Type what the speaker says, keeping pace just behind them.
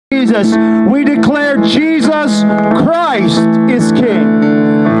Jesus. We declare Jesus Christ is King.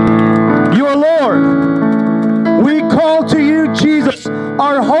 Your Lord. We call to you, Jesus.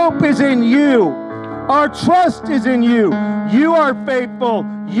 Our hope is in you. Our trust is in you. You are faithful.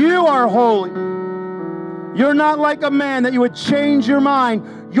 You are holy. You're not like a man that you would change your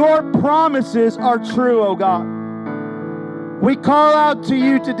mind. Your promises are true, oh God. We call out to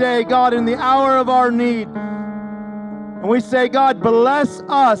you today, God, in the hour of our need. And we say, God, bless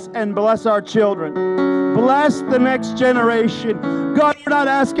us and bless our children. Bless the next generation. God, we're not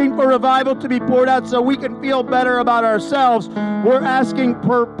asking for revival to be poured out so we can feel better about ourselves. We're asking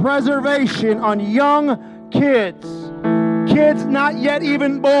for preservation on young kids. Kids not yet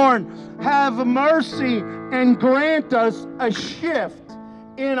even born. Have mercy and grant us a shift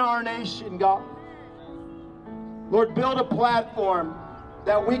in our nation, God. Lord, build a platform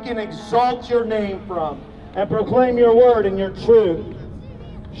that we can exalt your name from and proclaim your word and your truth.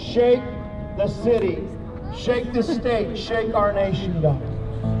 Shake the city, shake the state, shake our nation, God.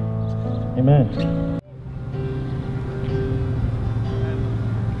 Amen.